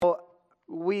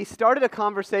we started a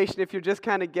conversation, if you're just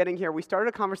kind of getting here, we started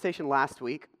a conversation last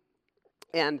week,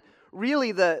 and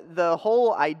really the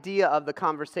whole idea of the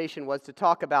conversation was to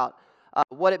talk about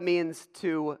what it means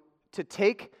to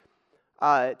take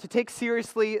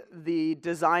seriously the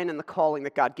design and the calling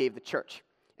that God gave the church.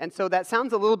 And so that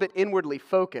sounds a little bit inwardly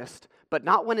focused, but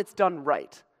not when it's done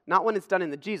right, not when it's done in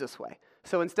the Jesus way.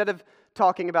 So instead of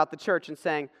talking about the church and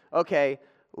saying, okay,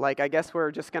 like I guess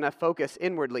we're just going to focus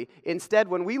inwardly, instead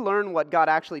when we learn what God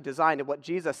actually designed and what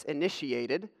Jesus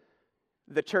initiated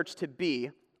the church to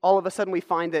be, all of a sudden we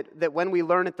find that when we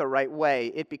learn it the right way,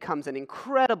 it becomes an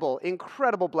incredible,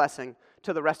 incredible blessing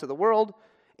to the rest of the world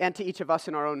and to each of us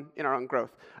in our own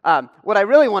growth. What I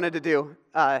really wanted to do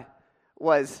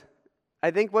was,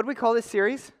 I think, what do we call this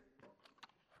series?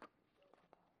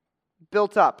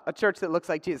 Built Up, a church that looks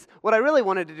like Jesus. What I really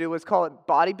wanted to do was call it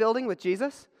Bodybuilding with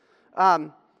Jesus,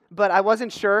 but I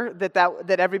wasn't sure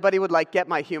that everybody would get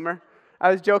my humor.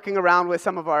 I was joking around with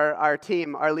some of our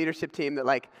team, our leadership team,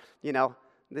 that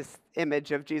this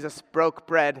image of Jesus broke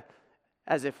bread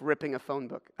as if ripping a phone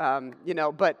book, yeah.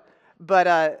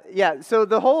 So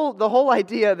the whole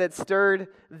idea that stirred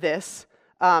this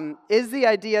is the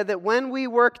idea that when we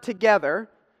work together,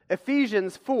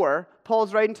 Ephesians 4,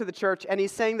 Paul's writing to the church, and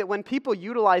he's saying that when people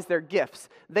utilize their gifts,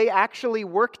 they actually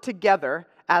work together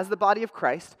as the body of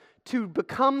Christ to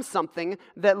become something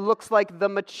that looks like the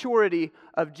maturity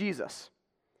of Jesus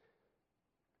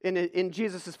in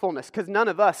Jesus' fullness, because none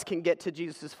of us can get to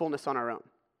Jesus' fullness on our own,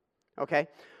 okay?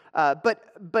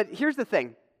 But here's the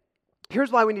thing.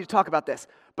 Here's why we need to talk about this.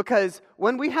 Because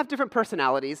when we have different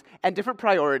personalities and different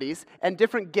priorities and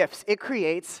different gifts, it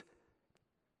creates,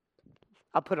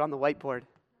 I'll put it on the whiteboard,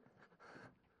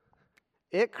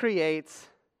 it creates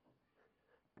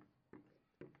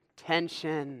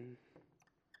tension,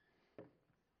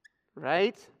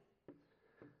 right?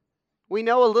 We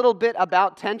know a little bit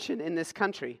about tension in this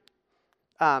country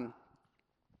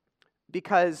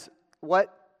because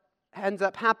what ends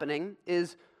up happening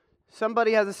is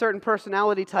somebody has a certain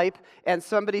personality type, and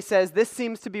somebody says, this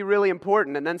seems to be really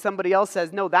important, and then somebody else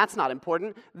says, no, that's not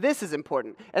important, this is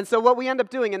important. And so what we end up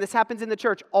doing, and this happens in the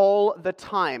church all the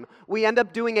time, we end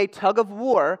up doing a tug of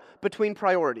war between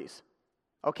priorities,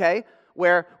 okay?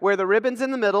 Where the ribbon's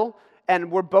in the middle, and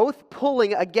we're both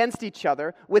pulling against each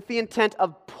other with the intent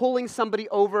of pulling somebody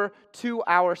over to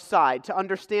our side to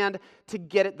understand, to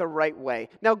get it the right way.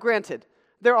 Now, granted,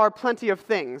 there are plenty of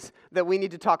things that we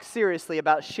need to talk seriously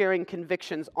about sharing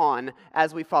convictions on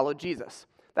as we follow Jesus.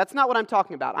 That's not what I'm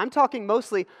talking about. I'm talking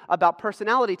mostly about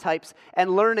personality types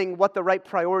and learning what the right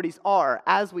priorities are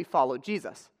as we follow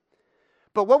Jesus.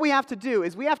 But what we have to do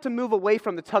is we have to move away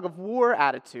from the tug-of-war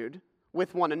attitude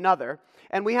with one another,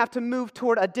 and we have to move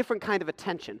toward a different kind of a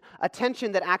tension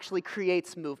that actually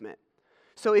creates movement.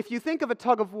 So if you think of a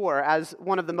tug-of-war as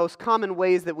one of the most common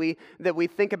ways that we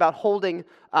think about holding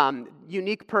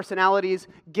unique personalities,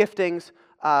 giftings,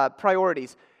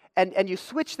 priorities, and you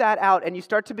switch that out and you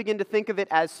start to begin to think of it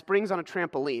as springs on a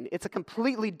trampoline, it's a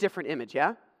completely different image,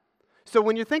 yeah? So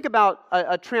when you think about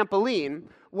a trampoline,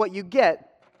 what you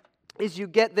get is you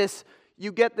get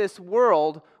this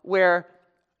world where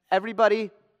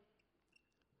everybody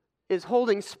is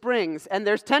holding springs, and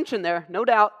there's tension there, no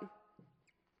doubt.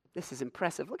 This is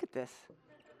impressive. Look at this.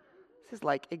 This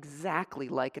is exactly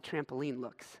like a trampoline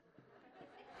looks.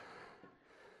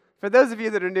 For those of you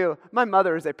that are new, my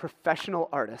mother is a professional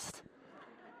artist.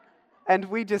 And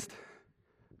we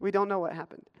don't know what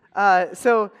happened.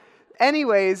 So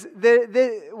anyways,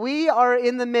 we are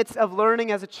in the midst of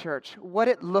learning as a church what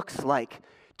it looks like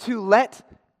to let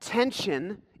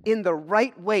tension in the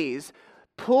right ways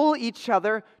pull each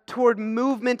other toward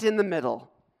movement in the middle.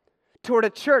 Toward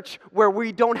a church where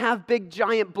we don't have big,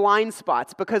 giant blind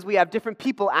spots because we have different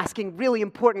people asking really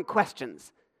important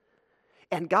questions.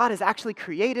 And God has actually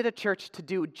created a church to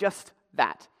do just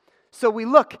that. So we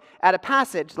look at a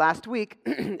passage last week,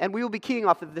 and we will be keying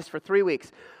off of this for 3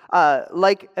 weeks,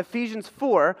 like Ephesians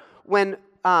 4, when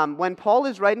Paul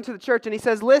is writing to the church, and he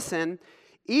says, listen,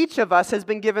 each of us has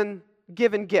been given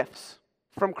gifts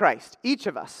from Christ, each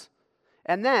of us.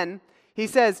 And then he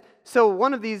says,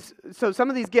 some of these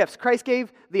gifts, Christ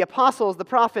gave the apostles, the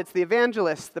prophets, the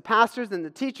evangelists, the pastors, and the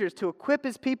teachers to equip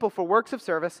his people for works of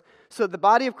service so the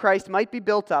body of Christ might be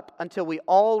built up until we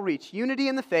all reach unity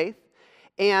in the faith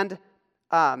and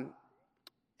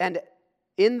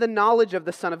in the knowledge of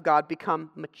the Son of God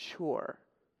become mature,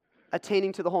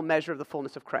 attaining to the whole measure of the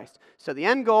fullness of Christ. So the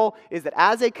end goal is that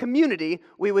as a community,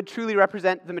 we would truly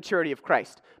represent the maturity of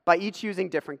Christ by each using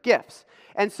different gifts.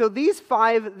 And so these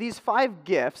five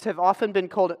gifts have often been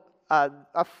called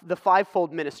the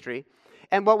fivefold ministry.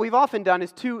 And what we've often done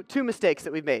is two mistakes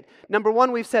that we've made. Number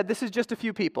one, we've said this is just a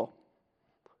few people.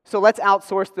 So let's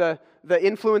outsource the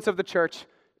influence of the church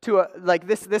to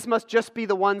this must just be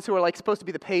the ones who are like supposed to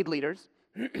be the paid leaders.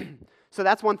 So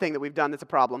that's one thing that we've done that's a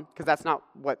problem, because that's not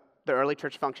what the early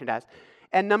church functioned as.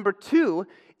 And number two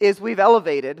is we've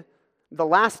elevated the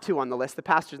last two on the list, the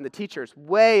pastors and the teachers,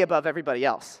 way above everybody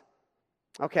else.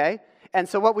 Okay? And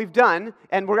so what we've done,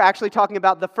 and we're actually talking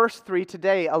about the first three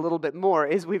today a little bit more,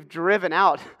 is we've driven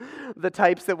out the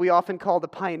types that we often call the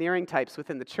pioneering types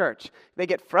within the church. They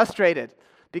get frustrated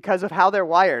because of how they're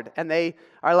wired, and they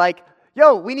are like,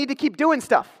 yo, we need to keep doing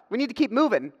stuff. We need to keep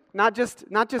moving, not just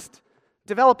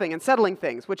developing and settling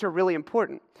things, which are really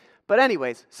important. But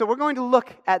anyways, so we're going to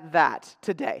look at that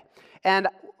today. And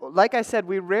like I said,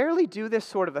 we rarely do this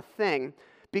sort of a thing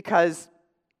because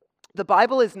the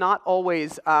Bible is not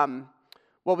always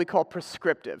what we call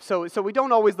prescriptive. So we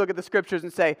don't always look at the scriptures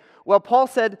and say, well, Paul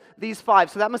said these 5,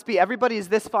 so that must be everybody is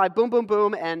this 5, boom, boom,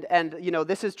 boom, and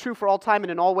this is true for all time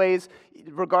and in all ways,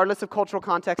 regardless of cultural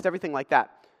context, everything like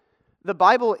that. The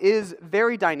Bible is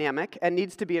very dynamic and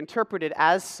needs to be interpreted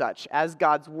as such, as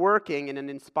God's working in an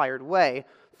inspired way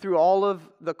through all of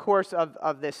the course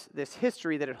of this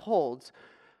history that it holds.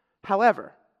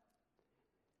 However,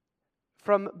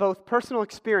 from both personal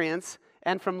experience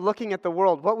and from looking at the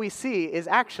world, what we see is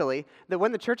actually that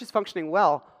when the church is functioning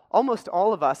well, almost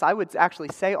all of us, I would actually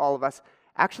say all of us,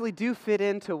 actually do fit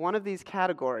into one of these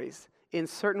categories in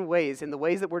certain ways, in the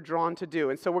ways that we're drawn to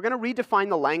do. And so we're going to redefine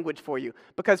the language for you,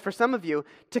 because for some of you,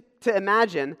 to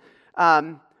imagine,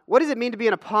 what does it mean to be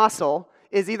an apostle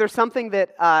is either something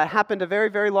that happened a very,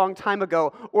 very long time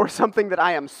ago or something that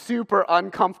I am super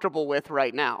uncomfortable with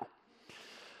right now.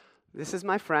 This is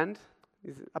my friend,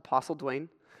 he's Apostle Dwayne.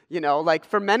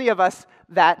 For many of us,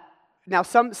 now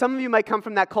some of you might come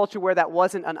from that culture where that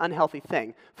wasn't an unhealthy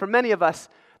thing. For many of us,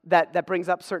 that brings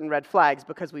up certain red flags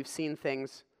because we've seen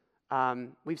things,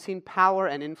 we've seen power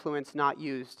and influence not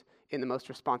used in the most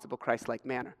responsible Christ-like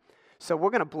manner. So we're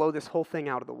going to blow this whole thing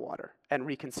out of the water and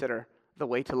reconsider the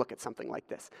way to look at something like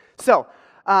this. So,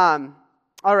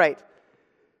 all right,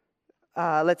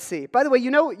 let's see. By the way,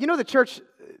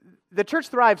 the church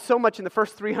thrived so much in the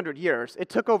first 300 years, it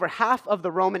took over half of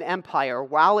the Roman Empire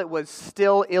while it was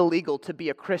still illegal to be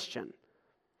a Christian.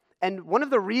 And one of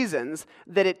the reasons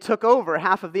that it took over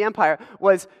half of the empire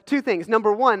was two things.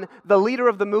 Number one, the leader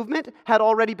of the movement had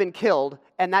already been killed,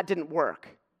 and that didn't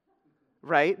work,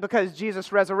 right? Because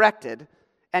Jesus resurrected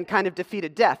and kind of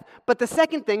defeated death. But the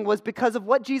second thing was because of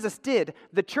what Jesus did,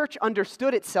 the church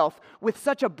understood itself with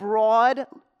such a broad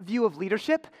view of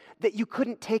leadership that you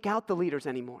couldn't take out the leaders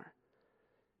anymore.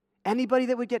 Anybody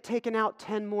that would get taken out,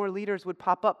 10 more leaders would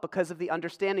pop up because of the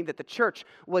understanding that the church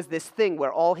was this thing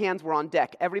where all hands were on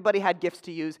deck. Everybody had gifts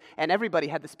to use, and everybody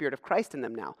had the Spirit of Christ in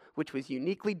them now, which was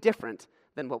uniquely different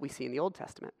than what we see in the Old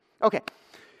Testament. Okay,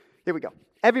 here we go.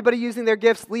 Everybody using their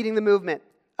gifts, leading the movement,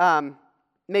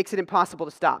 makes it impossible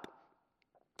to stop.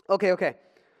 Okay.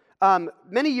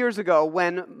 Many years ago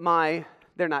when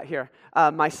they're not here,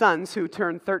 my sons, who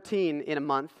turned 13 in a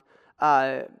month,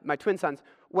 my twin sons,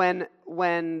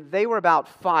 when they were about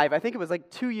 5, I think it was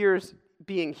like 2 years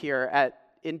being here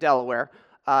in Delaware,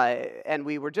 and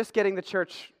we were just getting the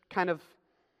church kind of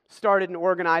started and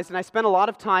organized, and I spent a lot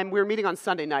of time, we were meeting on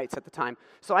Sunday nights at the time,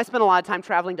 so I spent a lot of time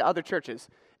traveling to other churches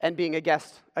and being a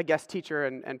guest teacher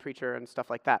and preacher and stuff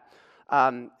like that.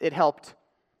 It helped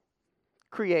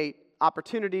create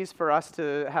opportunities for us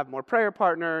to have more prayer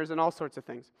partners and all sorts of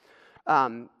things.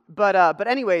 But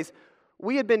anyways,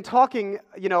 we had been talking,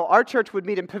 our church would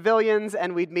meet in pavilions,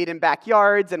 and we'd meet in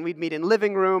backyards, and we'd meet in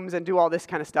living rooms, and do all this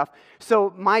kind of stuff.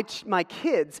 So my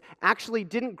kids actually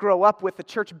didn't grow up with the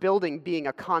church building being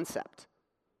a concept,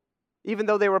 even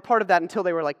though they were part of that until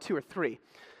they were like 2 or 3.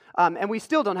 And we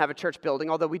still don't have a church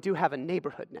building, although we do have a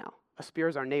neighborhood now. Aspire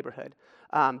is our neighborhood.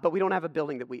 But we don't have a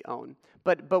building that we own.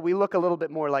 But we look a little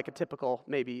bit more like a typical,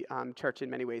 maybe, church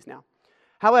in many ways now.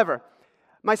 However,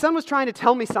 my son was trying to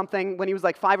tell me something when he was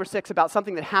like 5 or 6 about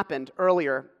something that happened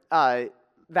earlier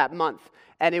that month,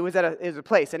 and it was at a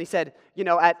place. And he said,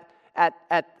 at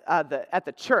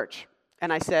the church.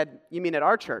 And I said, "You mean at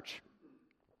our church?"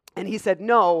 And he said,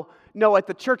 "No, at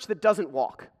the church that doesn't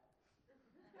walk."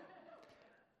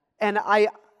 And I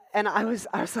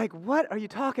was like, "What are you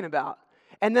talking about?"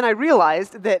 And then I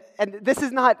realized that, and this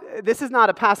is not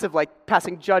a passive, like,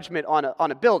 passing judgment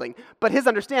on a building, but his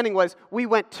understanding was we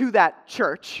went to that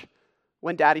church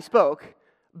when Daddy spoke,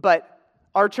 but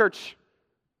our church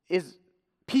is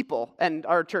people, and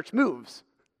our church moves,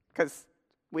 because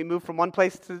we move from one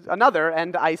place to another,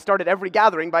 and I started every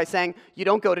gathering by saying, "You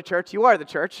don't go to church, you are the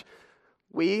church.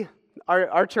 We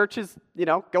our church is,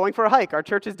 going for a hike. Our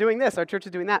church is doing this. Our church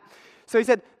is doing that. So he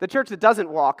said the church that doesn't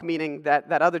walk, meaning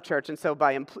that other church. And so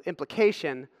by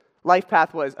implication, Life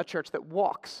Path was a church that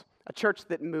walks, a church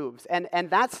that moves. And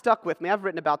that stuck with me. I've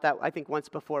written about that, I think, once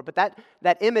before. But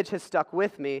that image has stuck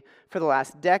with me for the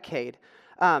last decade.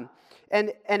 And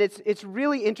it's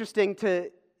really interesting to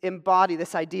embody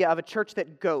this idea of a church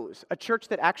that goes, a church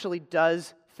that actually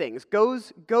does things,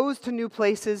 goes to new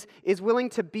places, is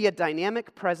willing to be a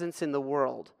dynamic presence in the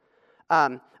world,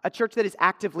 a church that is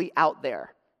actively out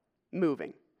there,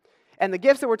 moving. And the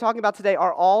gifts that we're talking about today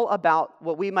are all about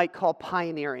what we might call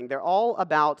pioneering. They're all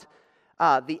about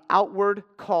the outward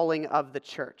calling of the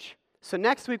church. So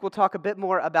next week we'll talk a bit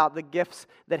more about the gifts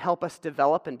that help us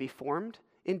develop and be formed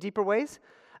in deeper ways.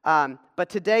 But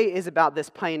today is about this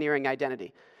pioneering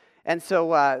identity. And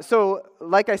so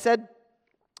like I said,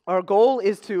 our goal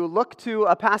is to look to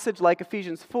a passage like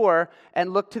Ephesians 4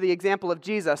 and look to the example of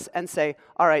Jesus and say,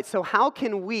 all right, so how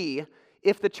can we,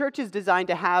 if the church is designed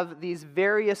to have these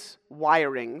various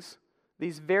wirings,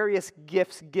 these various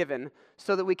gifts given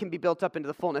so that we can be built up into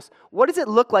the fullness, what does it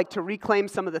look like to reclaim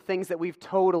some of the things that we've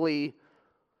totally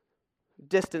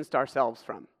distanced ourselves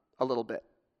from a little bit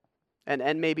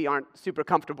and maybe aren't super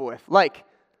comfortable with, like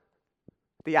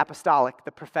the apostolic,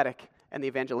 the prophetic, and the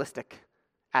evangelistic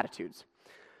attitudes?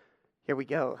 Here we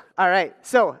go. All right,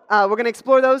 so we're going to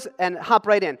explore those and hop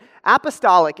right in.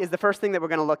 Apostolic is the first thing that we're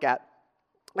going to look at.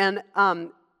 And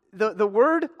the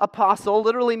word apostle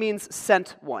literally means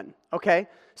sent one, okay?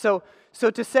 So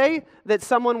to say that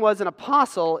someone was an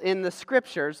apostle in the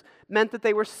scriptures meant that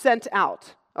they were sent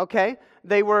out, okay?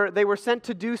 They were sent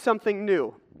to do something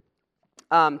new,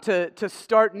 to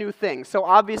start new things. So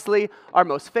obviously, our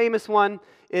most famous one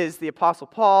is the Apostle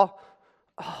Paul.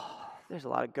 Oh, there's a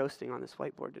lot of ghosting on this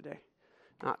whiteboard today.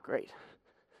 Not great.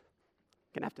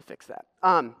 Gonna have to fix that.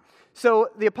 So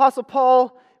the Apostle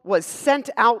Paul was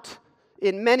sent out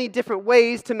in many different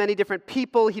ways to many different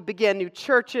people. He began new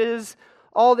churches,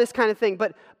 all this kind of thing.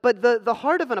 But the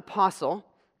heart of an apostle,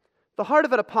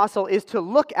 is to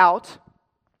look out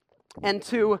and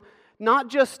to not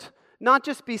just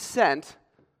be sent,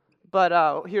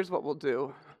 but here's what we'll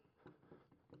do.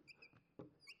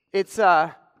 It's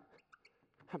how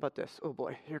about this? Oh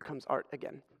boy, here comes art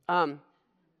again. All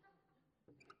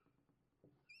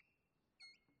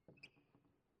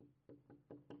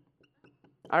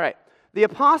right. The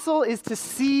apostle is to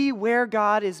see where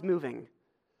God is moving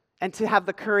and to have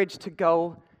the courage to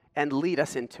go and lead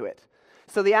us into it.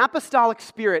 So the apostolic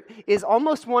spirit is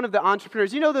almost one of the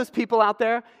entrepreneurs. You know those people out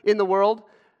there in the world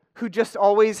who just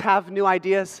always have new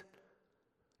ideas,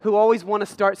 who always want to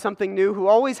start something new, who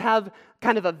always have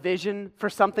kind of a vision for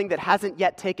something that hasn't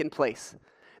yet taken place.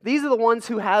 These are the ones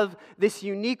who have this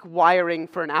unique wiring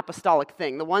for an apostolic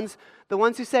thing. The ones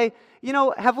who say,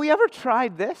 have we ever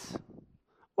tried this?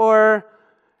 Or,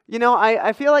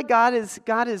 I feel like God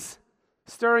is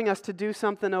stirring us to do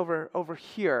something over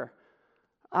here.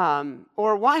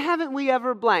 Or why haven't we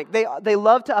ever blank? They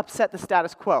love to upset the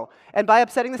status quo. And by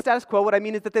upsetting the status quo, what I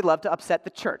mean is that they love to upset the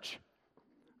church,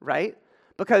 right?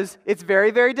 Because it's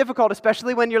very, very difficult,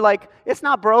 especially when you're like, it's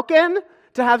not broken,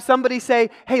 to have somebody say,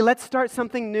 hey, let's start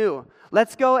something new.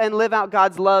 Let's go and live out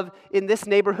God's love in this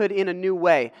neighborhood in a new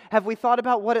way. Have we thought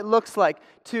about what it looks like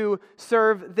to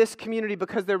serve this community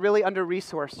because they're really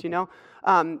under-resourced,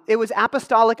 It was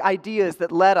apostolic ideas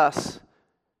that led us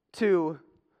to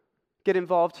get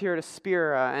involved here at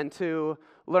Aspira and to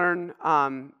learn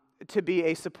to be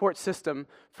a support system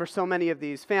for so many of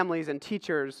these families and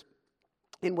teachers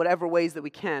in whatever ways that we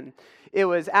can. It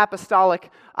was apostolic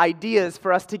ideas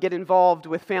for us to get involved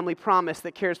with Family Promise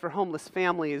that cares for homeless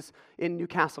families in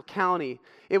Newcastle County.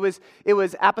 It was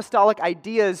apostolic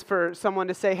ideas for someone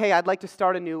to say, hey, I'd like to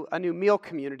start a new meal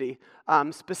community,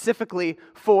 specifically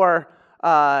for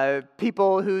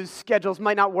people whose schedules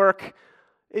might not work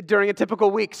during a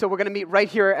typical week. So we're going to meet right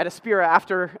here at Aspira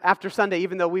after Sunday,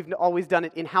 even though we've always done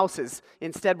it in houses.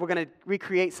 Instead, we're going to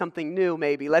recreate something new,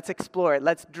 maybe. Let's explore it.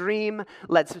 Let's dream.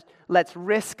 Let's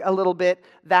risk a little bit.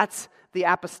 That's the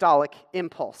apostolic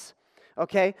impulse.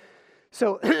 Okay?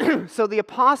 So, so the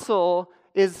apostle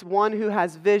is one who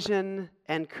has vision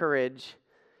and courage,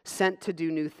 sent to do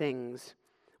new things.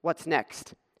 What's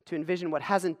next? To envision what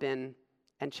hasn't been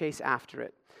and chase after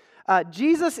it.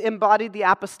 Jesus embodied the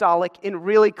apostolic in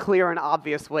really clear and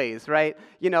obvious ways, right?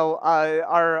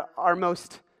 Our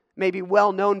most maybe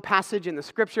well-known passage in the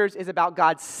scriptures is about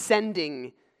God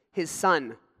sending his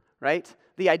son, right?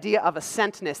 The idea of a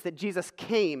sentness, that Jesus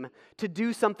came to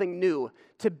do something new,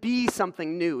 to be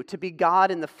something new, to be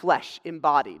God in the flesh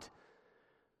embodied,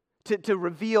 to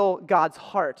reveal God's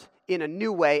heart in a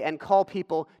new way and call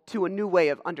people to a new way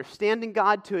of understanding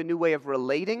God, to a new way of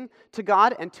relating to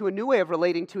God, and to a new way of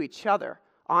relating to each other,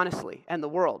 honestly, and the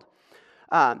world.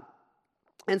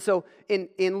 And so in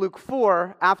Luke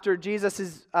 4, after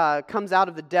Jesus comes out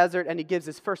of the desert and he gives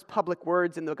his first public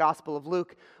words in the Gospel of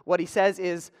Luke, what he says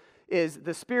is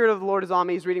the Spirit of the Lord is on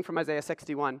me. He's reading from Isaiah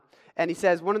 61. And he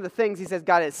says, one of the things, he says,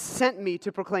 God has sent me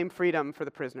to proclaim freedom for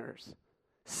the prisoners.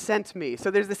 Sent me. So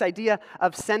there's this idea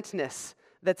of sentness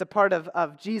that's a part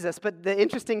of Jesus. But the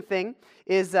interesting thing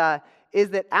is that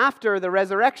after the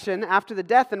resurrection, after the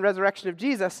death and resurrection of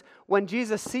Jesus, when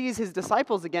Jesus sees his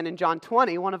disciples again in John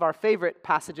 20, one of our favorite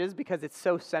passages because it's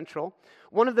so central,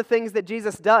 one of the things that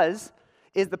Jesus does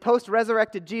is the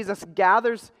post-resurrected Jesus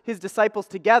gathers his disciples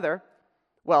together.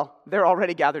 Well, they're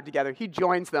already gathered together. He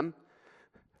joins them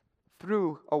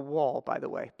through a wall, by the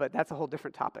way, but that's a whole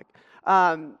different topic,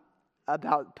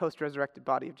 about post-resurrected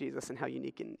body of Jesus and how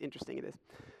unique and interesting it is,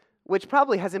 which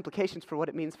probably has implications for what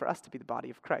it means for us to be the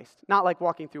body of Christ. Not like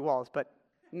walking through walls, but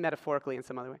metaphorically in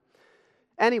some other way.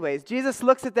 Anyways, Jesus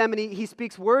looks at them and he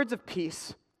speaks words of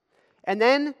peace, and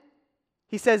then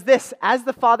he says this, as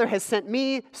the Father has sent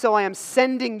me, so I am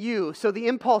sending you. So the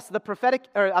impulse, the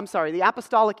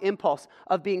apostolic impulse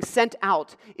of being sent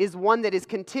out is one that is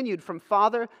continued from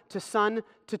Father to Son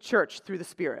to church through the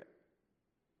Spirit.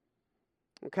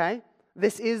 Okay?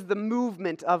 This is the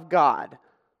movement of God.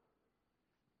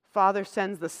 Father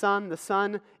sends the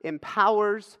Son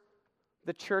empowers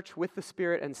the church with the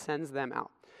Spirit and sends them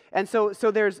out. And so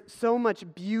there's so much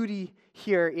beauty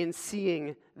here in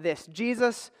seeing this.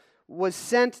 Jesus was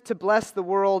sent to bless the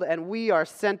world, and we are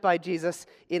sent by Jesus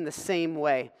in the same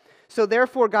way. So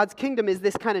therefore, God's kingdom is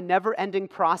this kind of never-ending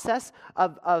process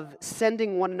of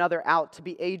sending one another out to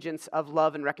be agents of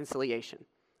love and reconciliation.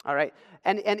 All right?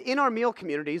 And in our meal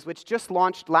communities, which just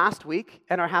launched last week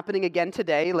and are happening again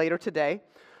today, later today,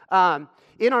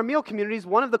 in our meal communities,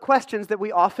 one of the questions that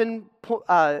we often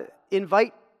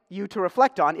invite you to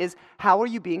reflect on is, how are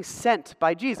you being sent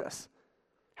by Jesus?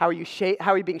 How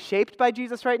are you being shaped by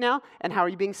Jesus right now? And how are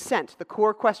you being sent? The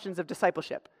core questions of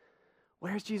discipleship.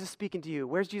 Where's Jesus speaking to you?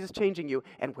 Where's Jesus changing you?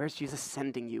 And where's Jesus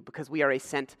sending you? Because we are a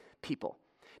sent people.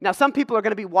 Now, some people are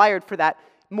going to be wired for that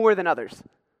more than others,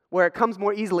 where it comes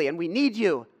more easily. And we need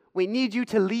you. We need you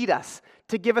to lead us,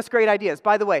 to give us great ideas.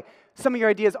 By the way, some of your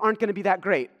ideas aren't going to be that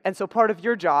great. And so part of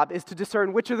your job is to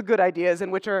discern which are the good ideas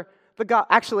and which are the God.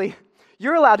 Actually,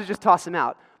 you're allowed to just toss them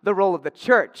out. The role of the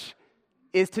church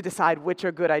is to decide which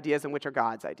are good ideas and which are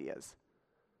God's ideas.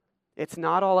 It's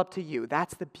not all up to you.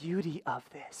 That's the beauty of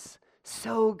this.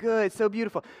 So good, so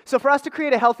beautiful. So for us to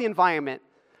create a healthy environment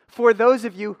for those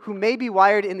of you who may be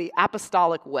wired in the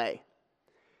apostolic way,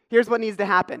 here's what needs to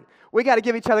happen. We got to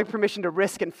give each other permission to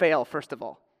risk and fail, first of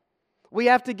all. We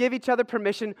have to give each other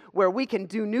permission where we can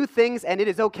do new things, and it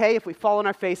is okay if we fall on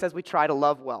our face as we try to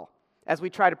love well, as we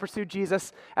try to pursue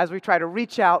Jesus, as we try to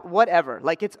reach out, whatever.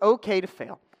 Like, it's okay to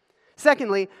fail.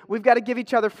 Secondly, we've got to give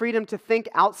each other freedom to think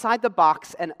outside the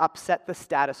box and upset the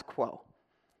status quo.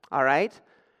 All right?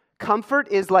 Comfort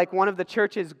is like one of the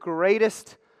church's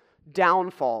greatest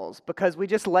downfalls because we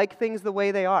just like things the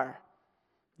way they are.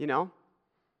 You know?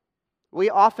 We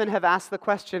often have asked the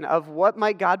question of what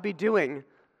might God be doing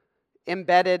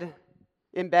embedding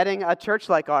a church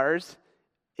like ours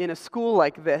in a school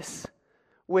like this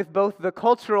with both the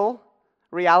cultural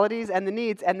realities and the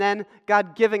needs, and then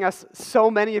God giving us so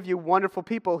many of you wonderful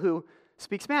people who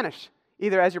speak Spanish,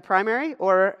 either as your primary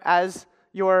or as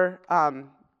your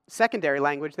secondary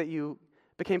language that you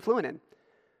became fluent in.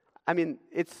 I mean,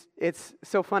 it's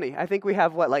so funny. I think we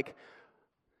have,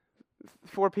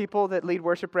 4 people that lead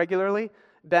worship regularly.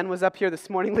 Ben was up here this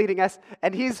morning leading us,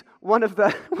 and he's one of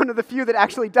the few that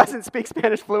actually doesn't speak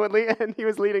Spanish fluently, and he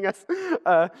was leading us,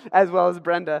 as well as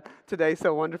Brenda today,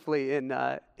 so wonderfully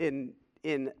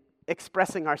in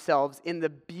expressing ourselves in the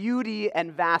beauty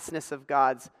and vastness of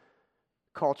God's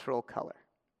cultural color.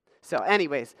 So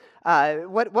anyways,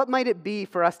 what might it be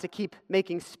for us to keep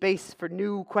making space for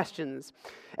new questions?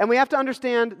 And we have to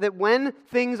understand that when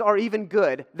things are even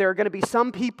good, there are going to be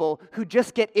some people who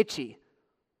just get itchy.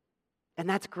 And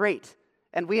that's great.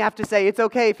 And we have to say, it's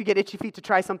okay if you get itchy feet to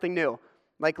try something new.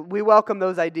 Like, we welcome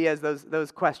those ideas,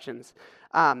 those questions.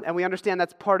 And we understand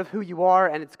that's part of who you are,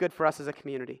 and it's good for us as a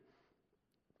community.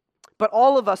 But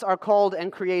all of us are called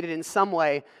and created in some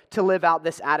way to live out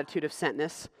this attitude of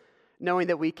sentness, knowing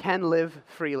that we can live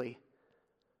freely.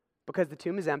 Because the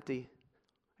tomb is empty,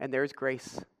 and there is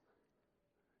grace.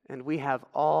 And we have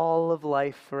all of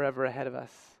life forever ahead of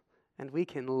us. And we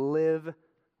can live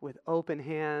with open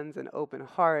hands and open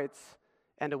hearts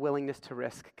and a willingness to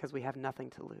risk because we have nothing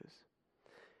to lose.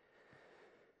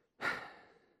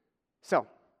 So,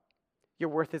 Your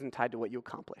worth isn't tied to what you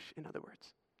accomplish, in other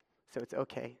words. So it's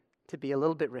okay to be a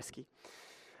little bit risky.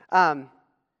 Here's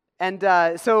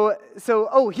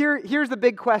the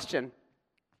big question.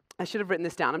 I should have written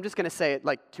this down. I'm just going to say it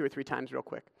like 2 or 3 times real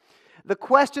quick. The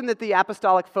question that the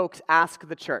apostolic folks ask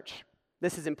the church,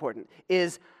 this is important,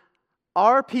 is,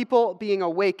 are people being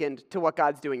awakened to what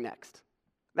God's doing next?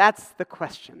 That's the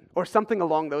question, or something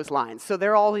along those lines. So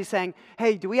they're always saying,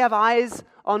 hey, do we have eyes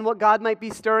on what God might be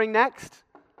stirring next?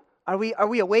 Are we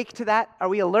awake to that? Are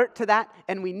we alert to that?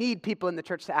 And we need people in the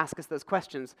church to ask us those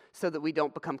questions so that we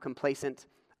don't become complacent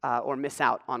or miss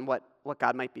out on what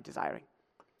God might be desiring.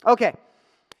 Okay,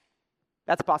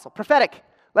 that's apostle. Prophetic.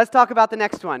 Let's talk about the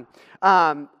next one.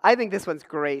 I think this one's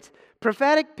great.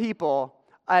 Prophetic people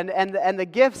and the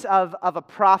gifts of a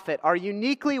prophet are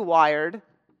uniquely wired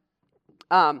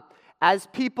as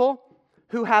people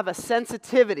who have a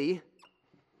sensitivity.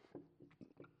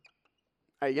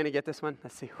 Are you going to get this one?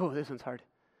 Let's see. Oh, this one's hard.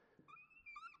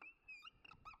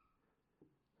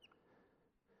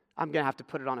 I'm going to have to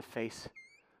put it on a face.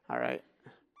 All right.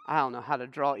 I don't know how to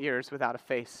draw ears without a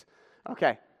face.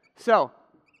 Okay. So,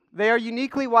 they are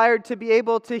uniquely wired to be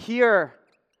able to hear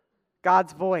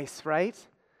God's voice, right?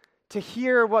 To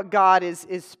hear what God is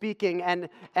speaking. And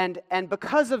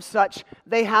because of such,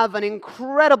 they have an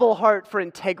incredible heart for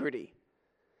integrity.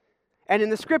 And in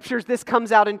the scriptures, this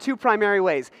comes out in 2 primary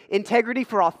ways. Integrity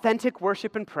for authentic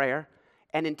worship and prayer,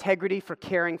 and integrity for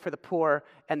caring for the poor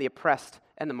and the oppressed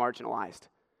and the marginalized.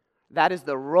 That is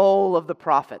the role of the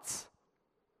prophets.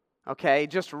 Okay,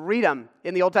 just read them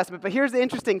in the Old Testament. But here's the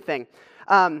interesting thing.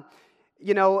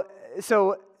 So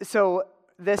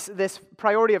this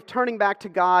priority of turning back to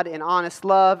God in honest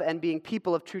love and being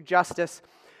people of true justice.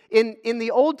 In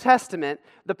the Old Testament,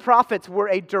 the prophets were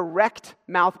a direct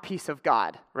mouthpiece of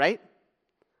God, right?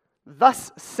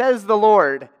 Thus says the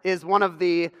Lord is one of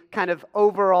the kind of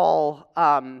overall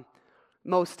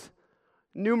most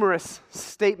numerous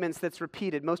statements that's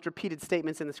repeated, most repeated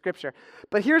statements in the scripture.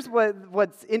 But here's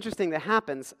what's interesting that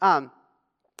happens.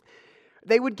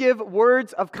 They would give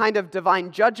words of kind of divine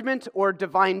judgment or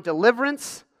divine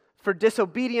deliverance for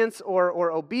disobedience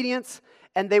or obedience,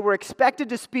 and they were expected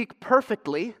to speak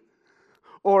perfectly,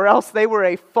 or else they were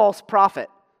a false prophet.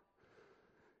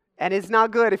 And it's not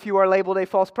good if you are labeled a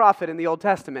false prophet in the Old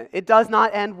Testament. It does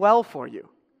not end well for you.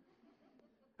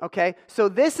 Okay? So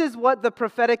this is what the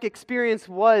prophetic experience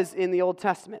was in the Old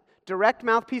Testament. Direct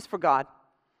mouthpiece for God.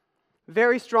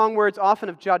 Very strong words, often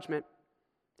of judgment.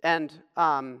 And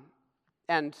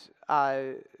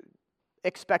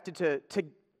expected to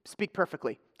speak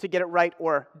perfectly, to get it right,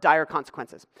 or dire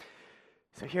consequences.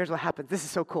 So here's what happens. This is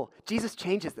so cool. Jesus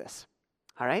changes this.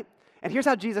 All right? And here's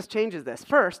how Jesus changes this.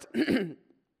 First,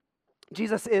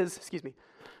 Jesus is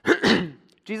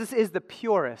the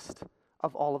purest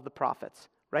of all of the prophets,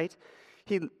 right?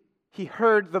 He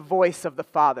heard the voice of the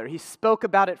Father. He spoke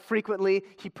about it frequently.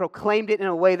 He proclaimed it in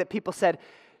a way that people said,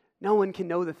 no one can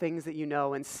know the things that you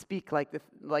know and speak like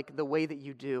the way that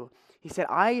you do. He said,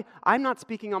 I'm not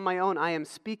speaking on my own. I am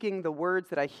speaking the words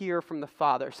that I hear from the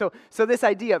Father. So this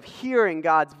idea of hearing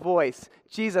God's voice,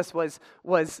 Jesus was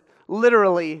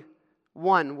literally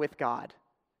one with God,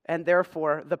 and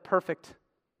therefore the perfect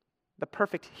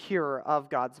hearer of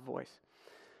God's voice.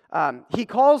 He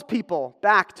calls people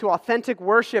back to authentic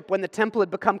worship when the temple had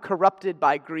become corrupted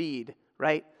by greed,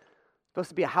 right? Supposed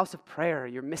to be a house of prayer.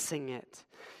 You're missing it.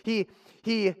 He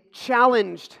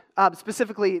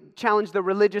specifically challenged the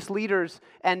religious leaders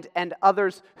and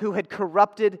others who had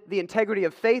corrupted the integrity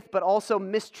of faith, but also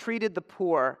mistreated the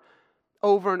poor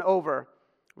over and over,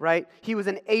 right? He was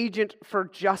an agent for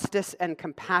justice and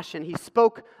compassion. He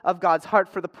spoke of God's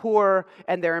heart for the poor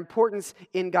and their importance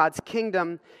in God's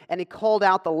kingdom, and he called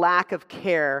out the lack of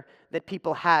care that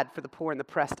people had for the poor and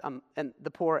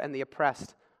the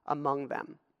oppressed among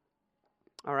them.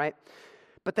 All right?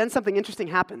 But then something interesting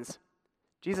happens.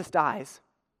 Jesus dies,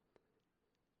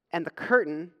 and the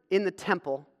curtain in the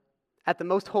temple at the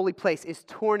most holy place is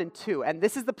torn in two. And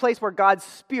this is the place where God's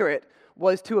Spirit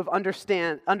was to have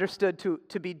understood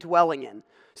to be dwelling in.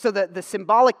 So the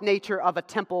symbolic nature of a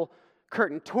temple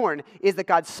curtain torn is that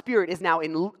God's Spirit is now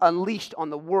unleashed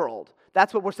on the world.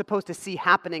 That's what we're supposed to see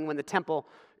happening when the temple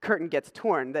curtain gets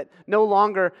torn, that no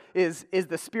longer is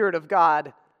the Spirit of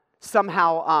God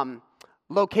somehow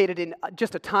located in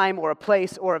just a time or a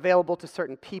place or available to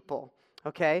certain people,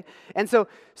 okay? And so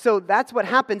that's what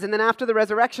happens. And then after the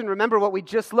resurrection, remember what we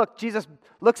just looked. Jesus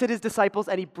looks at his disciples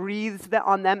and he breathes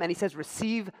on them and he says,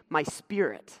 receive my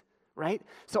Spirit, right?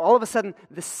 So all of a sudden,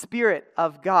 the Spirit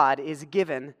of God is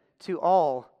given to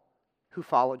all who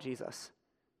follow Jesus.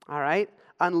 all right?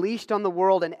 Unleashed on the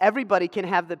world, and everybody can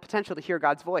have the potential to hear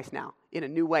God's voice now in a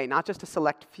new way, not just a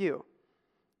select few.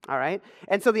 All right?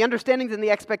 And so the understandings and the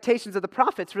expectations of the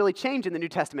prophets really change in the New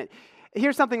Testament.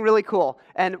 Here's something really cool,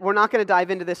 and we're not going to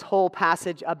dive into this whole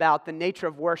passage about the nature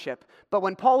of worship, but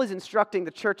when Paul is instructing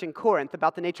the church in Corinth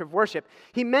about the nature of worship,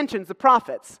 he mentions the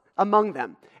prophets among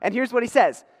them. And here's what he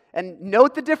says, and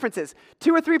note the differences.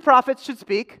 2 or 3 prophets should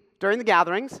speak during the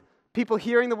gatherings, people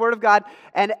hearing the word of God,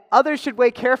 and others should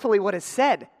weigh carefully what is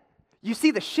said. You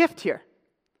see the shift here.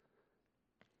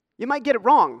 You might get it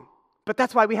wrong, but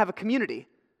that's why we have a community,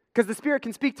 because the Spirit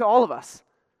can speak to all of us.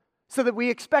 So that we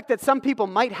expect that some people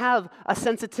might have a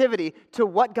sensitivity to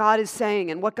what God is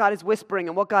saying and what God is whispering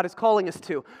and what God is calling us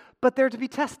to. But they're to be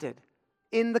tested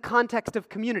in the context of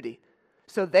community.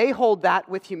 So they hold that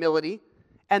with humility,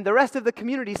 and the rest of the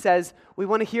community says, we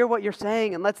want to hear what you're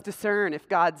saying, and let's discern if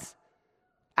God's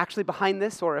actually behind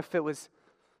this or if it was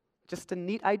just a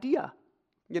neat idea,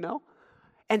 you know?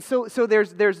 And so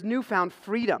there's newfound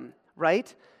freedom,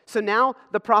 right? So now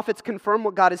the prophets confirm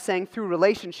what God is saying through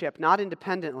relationship, not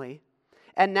independently.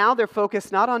 And now they're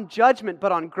focused not on judgment,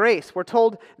 but on grace. We're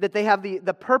told that they have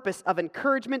the purpose of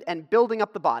encouragement and building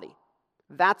up the body.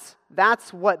 That's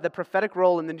what the prophetic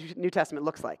role in the New Testament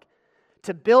looks like.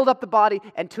 To build up the body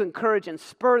and to encourage and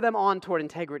spur them on toward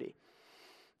integrity.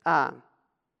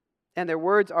 And their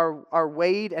words are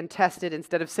weighed and tested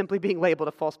instead of simply being labeled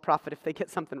a false prophet if they get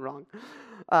something wrong.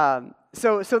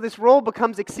 So this role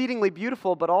becomes exceedingly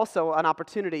beautiful, but also an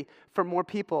opportunity for more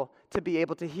people to be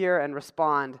able to hear and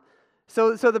respond.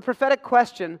 So the prophetic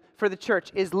question for the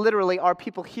church is literally, are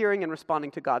people hearing and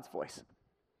responding to God's voice?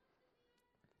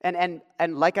 And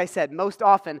like I said, most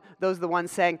often, those are the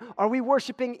ones saying, are we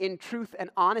worshiping in truth and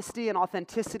honesty and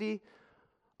authenticity?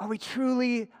 Are we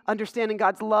truly understanding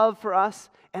God's love for us?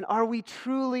 And are we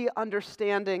truly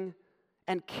understanding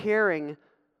and caring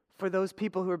for those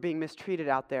people who are being mistreated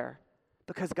out there?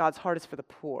 Because God's heart is for the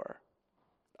poor.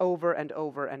 Over and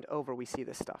over and over we see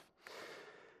this stuff.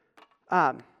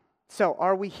 So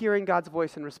are we hearing God's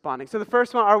voice and responding? So the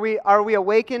first one, are we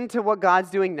awakened to what God's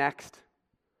doing next?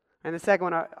 And the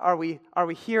second one, are we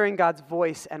hearing God's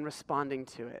voice and responding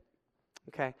to it?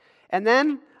 Okay. And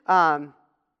then,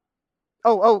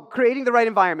 creating the right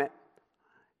environment.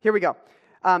 Here we go.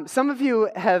 Some of you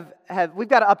we've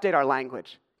got to update our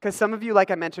language, because some of you,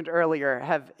 like I mentioned earlier,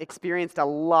 have experienced a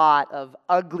lot of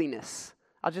ugliness.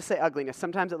 I'll just say ugliness.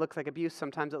 Sometimes it looks like abuse,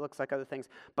 sometimes it looks like other things,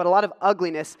 but a lot of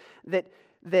ugliness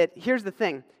that here's the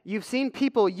thing. You've seen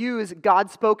people use God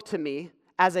spoke to me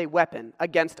as a weapon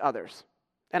against others.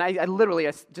 And I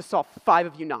just saw 5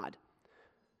 of you nod.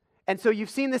 And so you've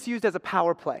seen this used as a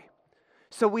power play.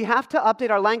 So we have to update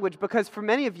our language, because for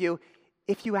many of you,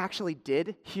 if you actually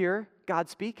did hear God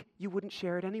speak, you wouldn't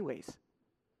share it anyways.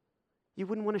 You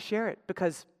wouldn't want to share it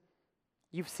because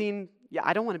you've seen,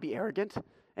 I don't want to be arrogant,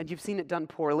 and you've seen it done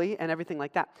poorly and everything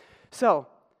like that. So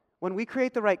when we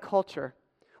create the right culture,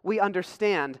 we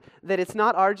understand that it's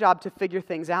not our job to figure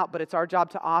things out, but it's our job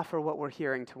to offer what we're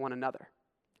hearing to one another.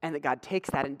 And that God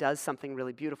takes that and does something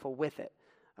really beautiful with it.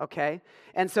 Okay?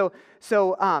 And so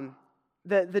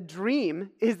the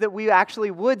dream is that we actually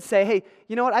would say, hey,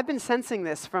 you know what, I've been sensing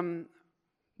this from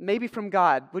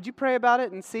God. Would you pray about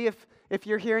it and see if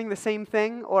you're hearing the same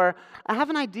thing? Or I have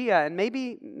an idea, and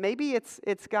maybe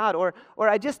it's God. Or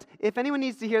if anyone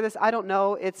needs to hear this, I don't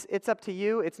know. It's up to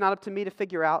you. It's not up to me to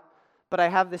figure out. But I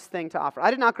have this thing to offer.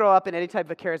 I did not grow up in any type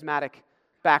of charismatic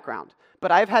background.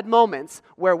 But I've had moments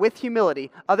where, with humility,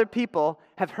 other people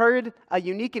have heard a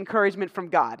unique encouragement from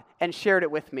God and shared it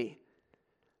with me,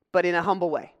 but in a humble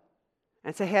way.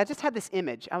 And say, hey, I just had this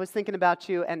image. I was thinking about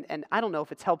you, and I don't know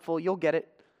if it's helpful. You'll get it.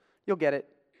 You'll get it.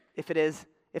 If it is,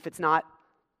 if it's not,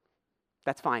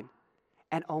 that's fine.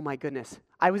 And oh my goodness,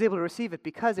 I was able to receive it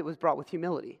because it was brought with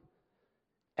humility.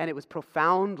 And it was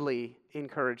profoundly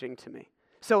encouraging to me.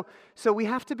 So we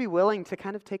have to be willing to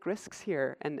kind of take risks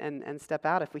here and step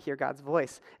out if we hear God's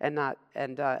voice and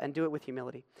do it with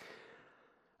humility.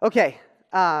 Okay.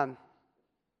 And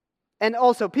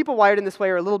also, people wired in this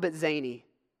way are a little bit zany.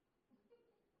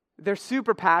 They're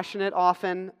super passionate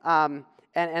often,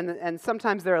 and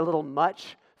sometimes they're a little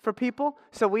much for people.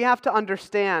 So we have to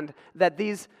understand that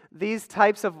these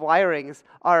types of wirings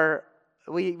are,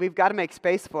 we've got to make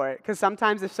space for it. Because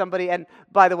sometimes if somebody, and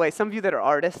by the way, some of you that are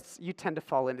artists, you tend to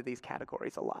fall into these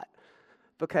categories a lot.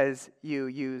 Because you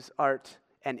use art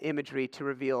and imagery to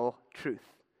reveal truth.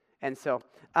 And so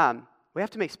we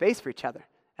have to make space for each other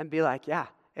and be like, yeah,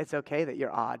 it's okay that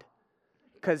you're odd.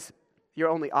 Because you're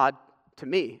only odd to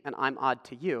me, and I'm odd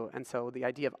to you. And so the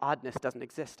idea of oddness doesn't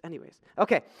exist anyways.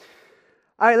 Okay.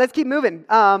 All right, let's keep moving.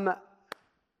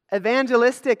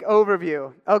 Evangelistic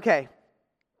overview. Okay.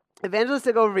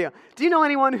 Evangelistic overview. Do you know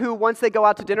anyone who, once they go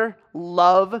out to dinner,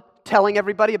 love telling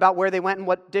everybody about where they went and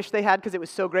what dish they had because it was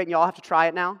so great and you all have to try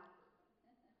it now?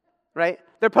 Right?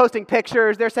 They're posting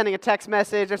pictures, they're sending a text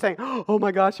message, they're saying, oh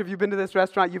my gosh, have you been to this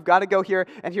restaurant? You've got to go here,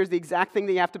 and here's the exact thing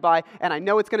that you have to buy, and I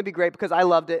know it's going to be great because I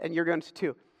loved it, and you're going to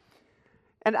too.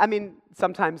 And I mean,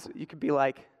 sometimes you could be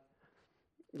like,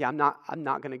 yeah, I'm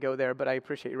not going to go there, but I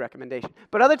appreciate your recommendation.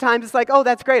 But other times it's like, oh,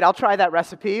 that's great, I'll try that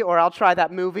recipe, or I'll try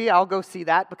that movie, I'll go see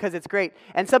that because it's great.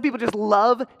 And some people just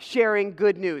love sharing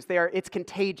good news. It's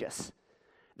contagious.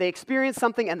 They experience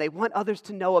something and they want others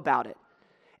to know about it.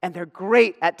 And they're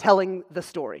great at telling the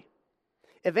story.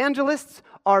 Evangelists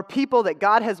are people that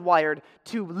God has wired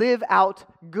to live out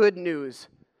good news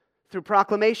through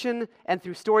proclamation and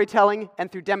through storytelling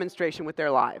and through demonstration with their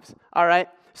lives. All right?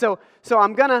 So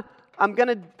I'm gonna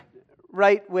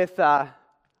write with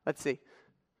let's see.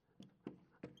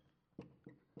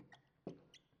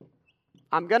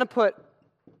 I'm gonna put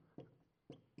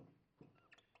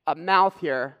a mouth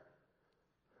here.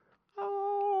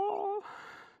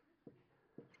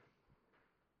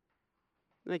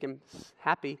 Make him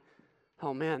happy.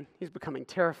 Oh man, he's becoming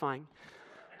terrifying.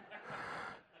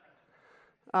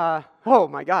 Oh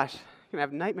my gosh, I'm gonna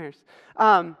have nightmares.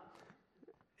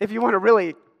 If you want a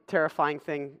really terrifying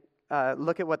thing,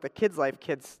 look at what the Kids Life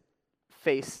Kids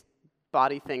face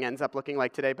body thing ends up looking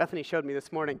like today. Bethany showed me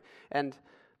this morning, and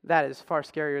that is far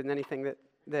scarier than anything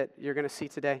that you're gonna see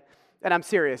today. And I'm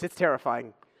serious, it's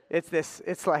terrifying.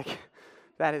 It's like,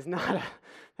 that is not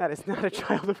a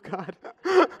child of God.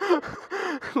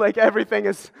 Like everything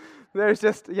is, there's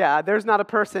not a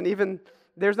person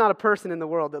in the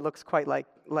world that looks quite like,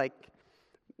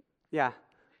 yeah,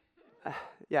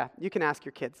 you can ask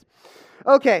your kids.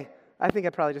 Okay, I think I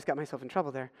probably just got myself in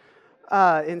trouble there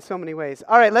in so many ways.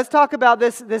 All right, let's talk about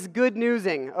this good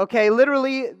newsing, okay?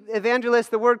 Literally,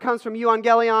 evangelist, the word comes from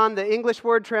euangelion. The English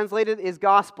word translated is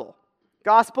gospel.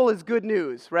 Gospel is good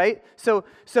news, right? So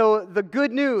the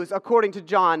good news, according to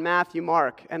John, Matthew,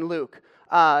 Mark, and Luke,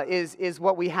 is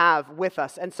what we have with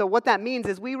us. And so what that means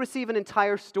is we receive an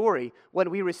entire story when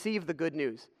we receive the good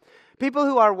news. People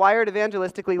who are wired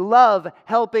evangelistically love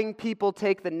helping people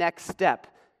take the next step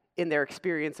in their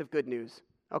experience of good news,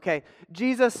 okay?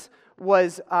 Jesus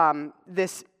was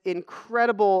this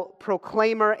incredible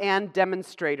proclaimer and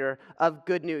demonstrator of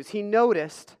good news. He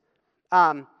noticed...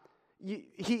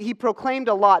 He proclaimed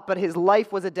a lot, but his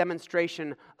life was a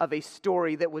demonstration of a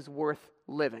story that was worth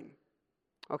living,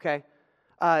 okay?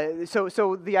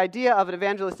 So the idea of an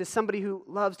evangelist is somebody who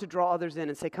loves to draw others in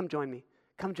and say, come join me,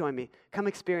 come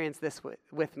experience this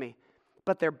with me.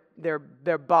 But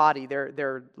their body,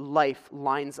 their life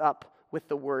lines up with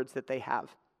the words that they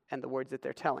have and the words that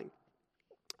they're telling.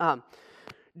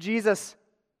 Jesus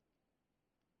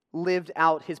lived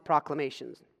out his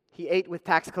proclamations. He ate with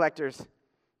tax collectors.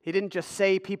 He didn't just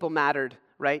say people mattered,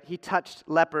 right? He touched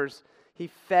lepers. He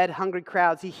fed hungry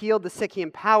crowds. He healed the sick. He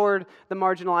empowered the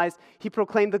marginalized. He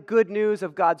proclaimed the good news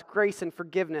of God's grace and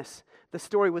forgiveness. The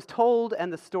story was told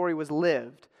and the story was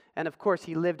lived. And of course,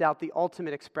 he lived out the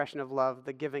ultimate expression of love,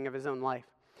 the giving of his own life.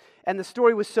 And the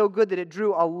story was so good that it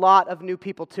drew a lot of new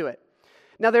people to it.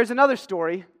 Now, there's another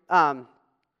story that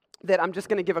I'm just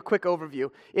going to give a quick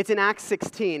overview. It's in Acts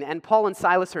 16, and Paul and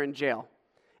Silas are in jail.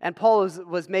 And Paul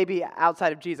was maybe,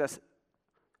 outside of Jesus,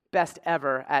 best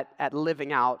ever at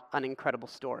living out an incredible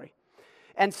story.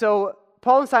 And so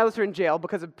Paul and Silas are in jail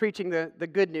because of preaching the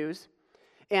good news.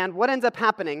 And what ends up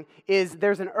happening is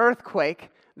there's an earthquake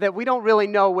that we don't really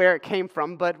know where it came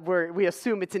from, but we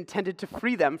assume it's intended to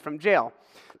free them from jail.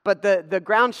 But the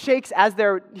ground shakes as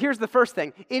here's the first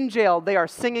thing. In jail, they are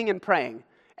singing and praying.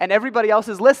 And everybody else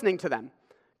is listening to them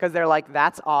because they're like,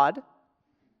 that's odd.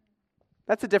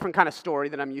 That's a different kind of story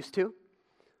than I'm used to,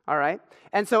 all right?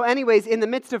 And so anyways, in the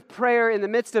midst of prayer, in the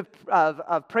midst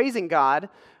of praising God,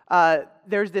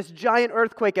 there's this giant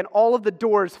earthquake and all of the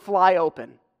doors fly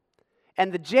open.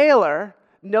 And the jailer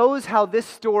knows how this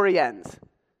story ends.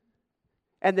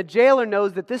 And the jailer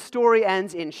knows that this story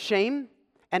ends in shame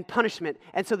and punishment.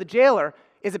 And so the jailer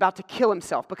is about to kill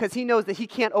himself because he knows that he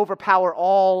can't overpower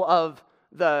all of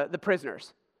the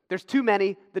prisoners. There's too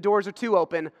many, the doors are too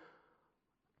open.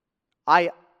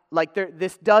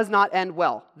 This does not end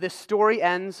well. This story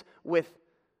ends with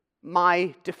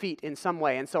my defeat in some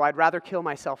way, and so I'd rather kill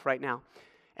myself right now.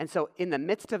 And so in the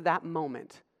midst of that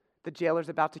moment, the jailer's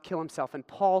about to kill himself, and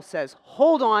Paul says,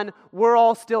 hold on, we're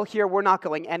all still here, we're not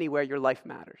going anywhere, your life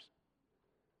matters.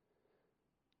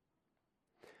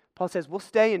 Paul says, we'll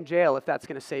stay in jail if that's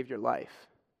going to save your life.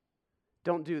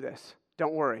 Don't do this.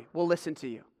 Don't worry. We'll listen to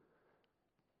you.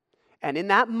 And in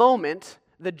that moment,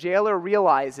 the jailer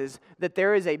realizes that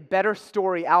there is a better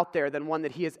story out there than one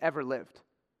that he has ever lived.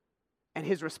 And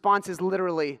his response is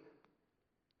literally,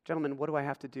 "Gentlemen, what do I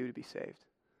have to do to be saved?"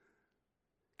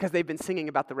 Because they've been singing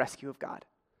about the rescue of God.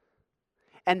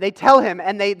 And they tell him,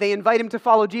 and they invite him to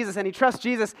follow Jesus, and he trusts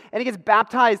Jesus, and he gets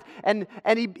baptized, and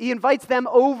he invites them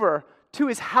over to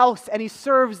his house, and he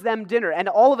serves them dinner. And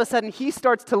all of a sudden, he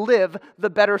starts to live the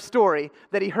better story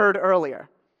that he heard earlier.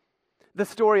 The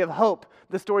story of hope,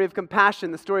 the story of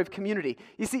compassion, the story of community.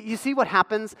 You see what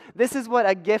happens? This is what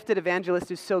a gifted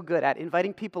evangelist is so good at,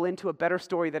 inviting people into a better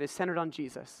story that is centered on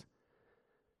Jesus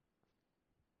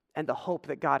and the hope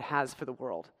that God has for the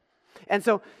world. And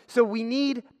so we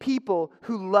need people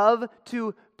who love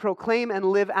to proclaim and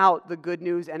live out the good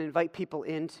news and invite people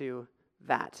into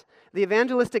that. The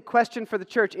evangelistic question for the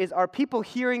church is, are people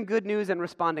hearing good news and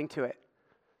responding to it?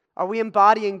 Are we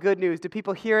embodying good news? Do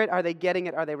people hear it? Are they getting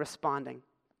it? Are they responding?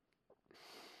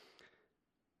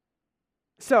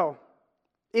 So,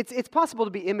 it's possible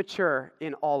to be immature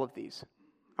in all of these,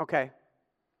 okay?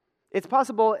 It's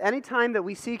possible anytime that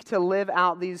we seek to live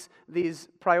out these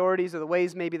priorities or the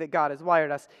ways maybe that God has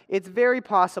wired us, it's very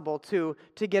possible to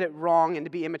get it wrong and to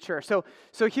be immature. So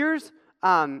here's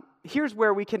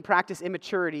where we can practice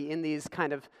immaturity in these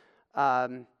kind of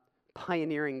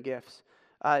pioneering gifts.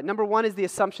 Number one is the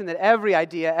assumption that every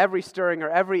idea, every stirring, or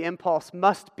every impulse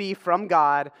must be from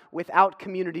God without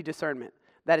community discernment.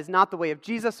 That is not the way of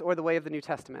Jesus or the way of the New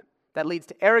Testament. That leads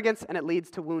to arrogance and it leads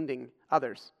to wounding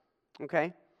others.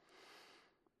 Okay?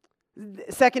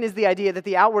 Second is the idea that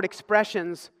the outward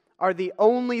expressions are the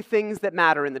only things that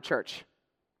matter in the church.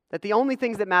 That the only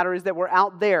things that matter is that we're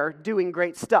out there doing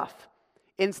great stuff,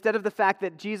 instead of the fact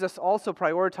that Jesus also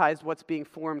prioritized what's being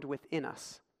formed within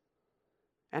us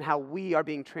and how we are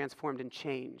being transformed and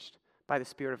changed by the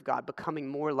Spirit of God, becoming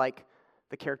more like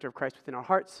the character of Christ within our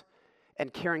hearts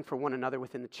and caring for one another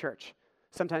within the church.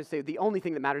 Sometimes say the only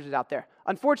thing that matters is out there.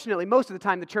 Unfortunately, most of the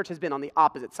time the church has been on the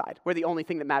opposite side, where the only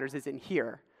thing that matters is in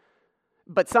here.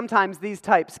 But sometimes these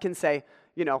types can say,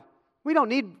 we don't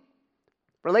need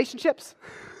relationships.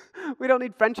 We don't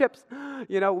need friendships.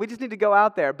 We just need to go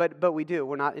out there. But we do.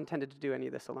 We're not intended to do any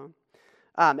of this alone.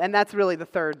 And that's really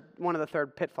one of the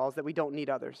third pitfalls, that we don't need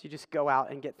others. You just go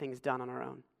out and get things done on our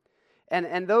own.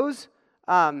 And those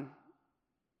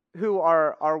who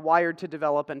are wired to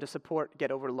develop and to support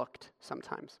get overlooked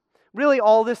sometimes. Really,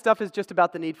 all this stuff is just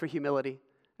about the need for humility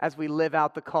as we live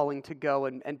out the calling to go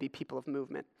and be people of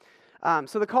movement.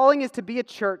 So the calling is to be a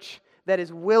church that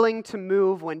is willing to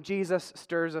move when Jesus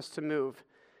stirs us to move.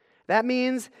 That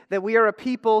means that we are a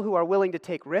people who are willing to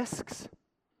take risks.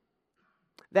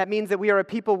 That means that we are a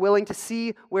people willing to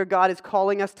see where God is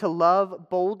calling us to love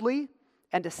boldly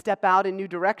and to step out in new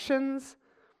directions,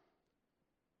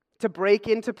 to break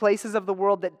into places of the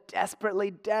world that desperately,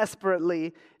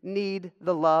 desperately need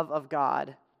the love of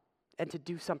God, and to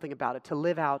do something about it, to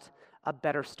live out a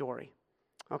better story.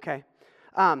 Okay?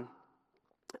 I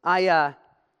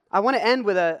want to end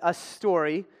with a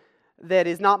story that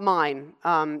is not mine.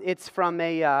 It's from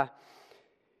a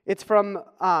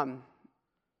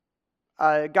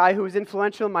guy who was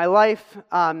influential in my life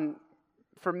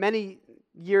for many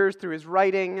years through his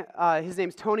writing. His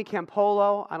name's Tony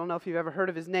Campolo. I don't know if you've ever heard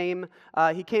of his name.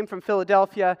 He came from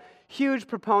Philadelphia. Huge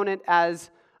proponent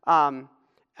as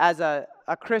a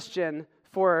Christian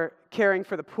for caring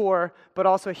for the poor, but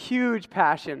also a huge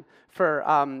passion for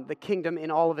the kingdom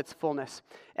in all of its fullness.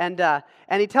 And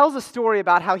he tells a story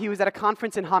about how he was at a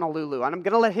conference in Honolulu, and I'm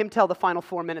going to let him tell the final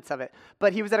 4 minutes of it.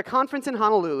 But he was at a conference in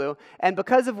Honolulu, and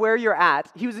because of where you're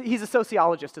at, he's a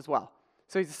sociologist as well.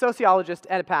 So he's a sociologist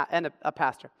and a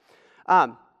pastor.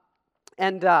 Let's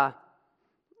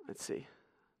see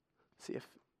if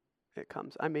it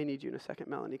comes. I may need you in a second,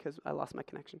 Melanie, because I lost my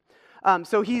connection.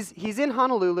 So he's in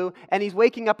Honolulu, and he's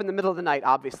waking up in the middle of the night,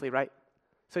 obviously, right?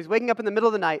 So he's waking up in the middle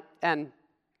of the night, and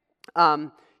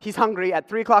he's hungry at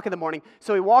 3 o'clock in the morning.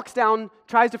 So he walks down,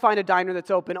 tries to find a diner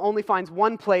that's open, only finds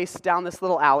one place down this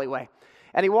little alleyway.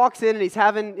 And he walks in,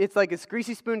 and it's like this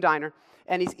Greasy Spoon diner,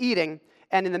 and he's eating.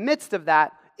 And in the midst of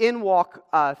that, in walk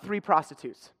 3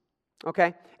 prostitutes,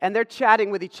 okay? And they're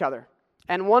chatting with each other.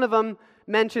 And one of them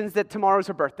mentions that tomorrow's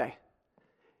her birthday.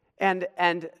 And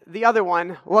the other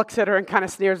one looks at her and kind of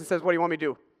sneers and says, "What do you want me to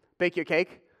do? Bake you a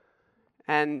cake?"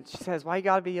 And she says, "Why you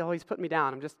gotta be always putting me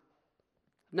down? I've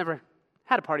never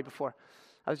had a party before.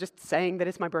 I was just saying that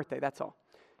it's my birthday, that's all."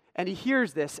 And he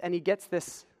hears this, and he gets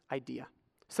this idea.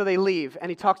 So they leave, and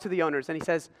he talks to the owners, and he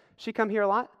says, "She come here a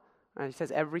lot?" And he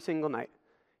says, "Every single night."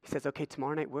 He says, "Okay,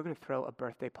 tomorrow night we're going to throw a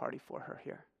birthday party for her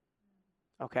here."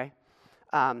 Okay?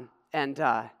 And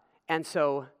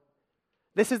so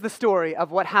this is the story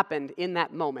of what happened in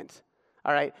that moment.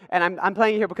 All right, and I'm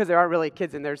playing here because there aren't really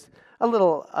kids, and there's a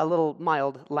little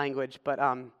mild language, but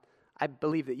I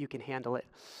believe that you can handle it.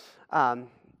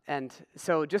 And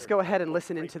so just go ahead and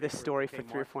listen into this story for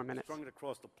 3 or 4 minutes. Strung it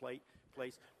across the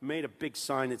place, made a big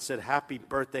sign that said, "Happy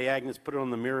birthday, Agnes," put it on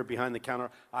the mirror behind the counter.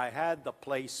 I had the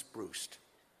place spruced.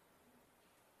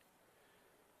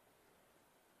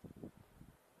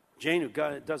 Jane, who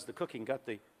does the cooking, got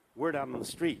the word out on the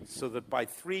street so that by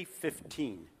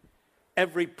 3:15,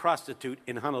 every prostitute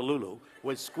in Honolulu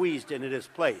was squeezed into this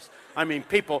place. I mean,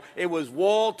 people, it was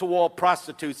wall-to-wall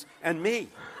prostitutes and me.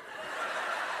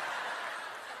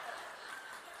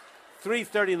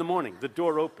 3:30 in the morning, the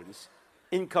door opens.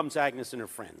 In comes Agnes and her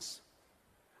friends.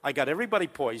 I got everybody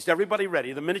poised, everybody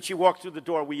ready. The minute she walked through the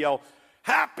door, we yell,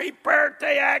 "Happy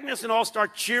birthday, Agnes," and all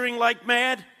start cheering like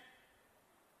mad.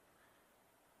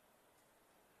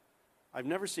 I've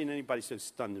never seen anybody so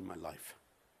stunned in my life.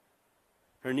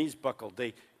 Her knees buckled.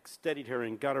 They steadied her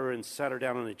and got her and sat her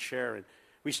down on a chair. And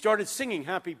we started singing,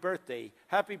 "Happy birthday,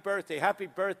 happy birthday, happy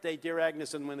birthday, dear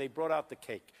Agnes." And when they brought out the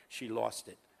cake, she lost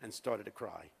it and started to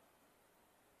cry.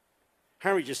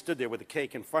 Harry just stood there with the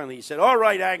cake, and finally he said, "All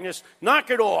right, Agnes,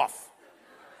 knock it off.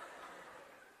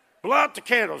 Blow out the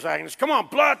candles, Agnes. Come on,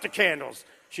 blow out the candles."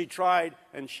 She tried,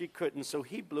 and she couldn't, so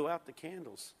he blew out the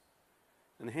candles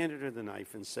and handed her the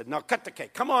knife and said, "Now cut the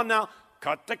cake. Come on now,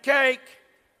 cut the cake."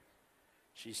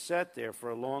 She sat there for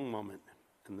a long moment,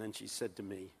 and then she said to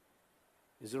me,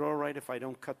 "Is it all right if I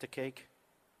don't cut the cake?"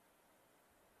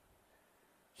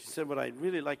 She said, "What I'd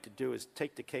really like to do is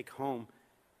take the cake home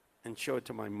and show it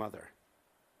to my mother."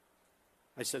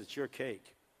 I said, "It's your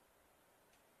cake."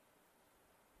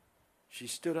 She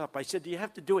stood up. I said, "Do you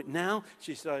have to do it now?"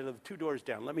 She said, "I live 2 doors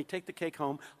down. Let me take the cake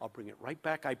home. I'll bring it right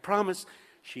back. I promise."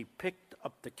 She picked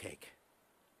up the cake.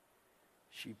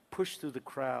 She pushed through the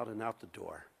crowd and out the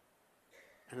door.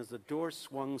 And as the door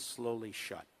swung slowly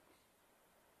shut,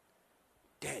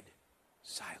 dead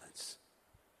silence.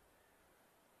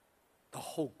 The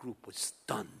whole group was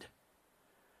stunned.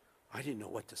 I didn't know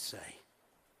what to say.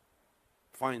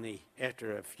 Finally,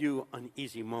 after a few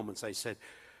uneasy moments, I said,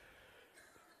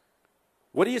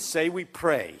 "What do you say we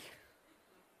pray?"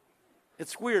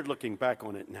 It's weird looking back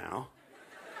on it now.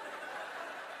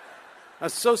 A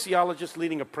sociologist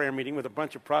leading a prayer meeting with a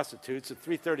bunch of prostitutes at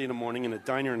 3:30 in the morning in a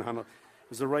diner in Honolulu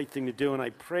was the right thing to do, and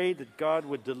I prayed that God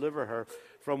would deliver her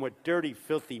from what dirty,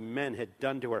 filthy men had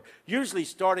done to her, usually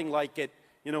starting like at,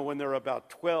 when they're about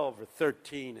 12 or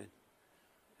 13,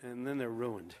 and then they're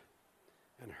ruined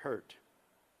and hurt.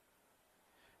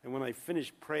 And when I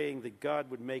finished praying that God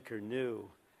would make her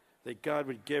new, that God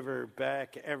would give her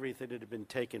back everything that had been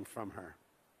taken from her,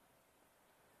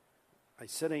 I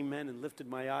said amen and lifted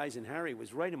my eyes, and Harry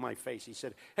was right in my face. He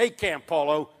said, "Hey,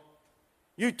 Campolo,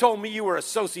 you told me you were a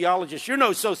sociologist. You're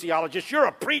no sociologist. You're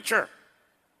a preacher.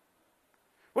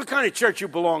 What kind of church you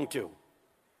belong to?"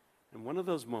 And one of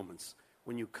those moments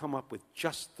when you come up with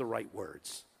just the right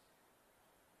words,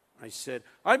 I said,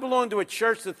 "I belong to a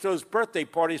church that throws birthday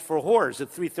parties for whores at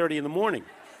 3:30 in the morning."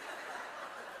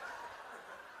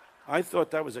 I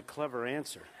thought that was a clever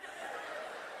answer.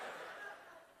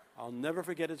 I'll never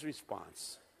forget his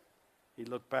response. He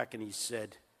looked back and he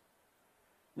said,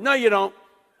 "No, you don't.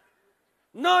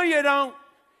 No, you don't."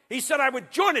 He said, "I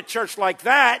would join a church like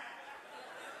that."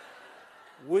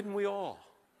 Wouldn't we all?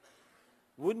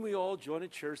 Wouldn't we all join a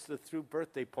church that threw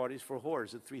birthday parties for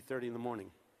whores at 3:30 in the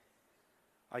morning?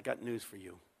 I got news for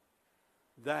you.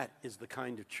 That is the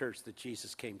kind of church that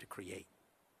Jesus came to create.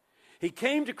 He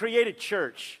came to create a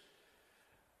church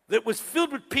that was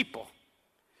filled with people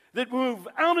that move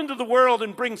out into the world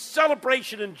and bring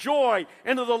celebration and joy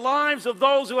into the lives of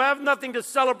those who have nothing to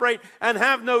celebrate and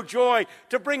have no joy,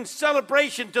 to bring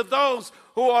celebration to those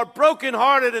who are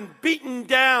brokenhearted and beaten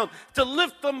down, to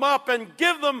lift them up and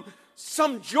give them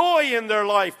some joy in their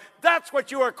life. That's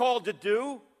what you are called to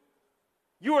do.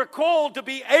 You are called to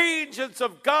be agents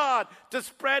of God, to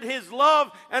spread His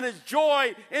love and His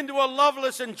joy into a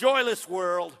loveless and joyless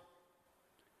world.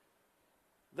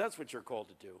 That's what you're called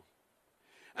to do.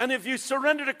 And if you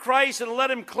surrender to Christ and let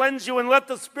Him cleanse you and let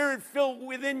the Spirit fill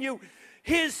within you,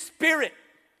 His Spirit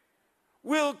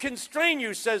will constrain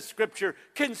you, says Scripture,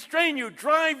 constrain you,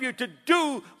 drive you to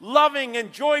do loving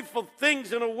and joyful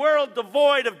things in a world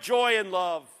devoid of joy and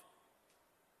love.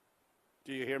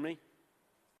 Do you hear me?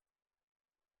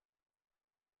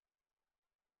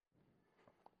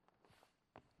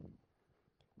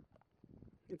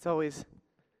 It's always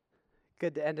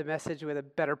good to end a message with a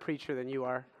better preacher than you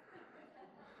are.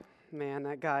 Man,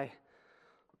 that guy.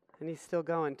 And he's still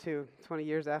going, too, 20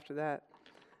 years after that.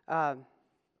 I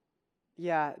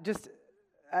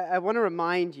want to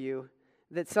remind you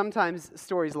that sometimes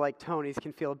stories like Tony's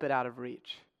can feel a bit out of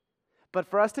reach. But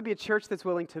for us to be a church that's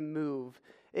willing to move,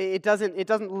 it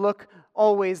doesn't look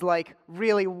always like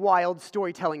really wild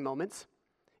storytelling moments.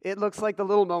 It looks like the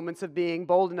little moments of being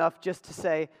bold enough just to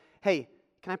say, hey,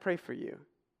 can I pray for you?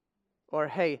 Or,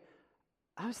 hey,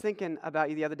 I was thinking about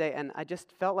you the other day, and I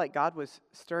just felt like God was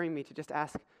stirring me to just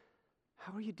ask,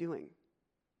 how are you doing?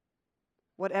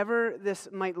 Whatever this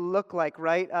might look like,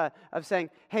 right? Of saying,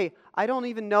 hey, I don't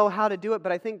even know how to do it,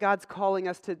 but I think God's calling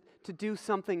us to do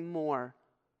something more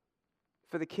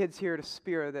for the kids here at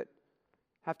Aspira that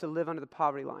have to live under the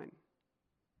poverty line.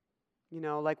 You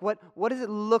know, like what does it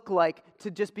look like to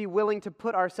just be willing to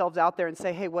put ourselves out there and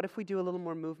say, hey, what if we do a little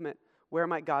more movement? Where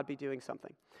might God be doing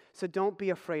something? So don't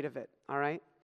be afraid of it, all right?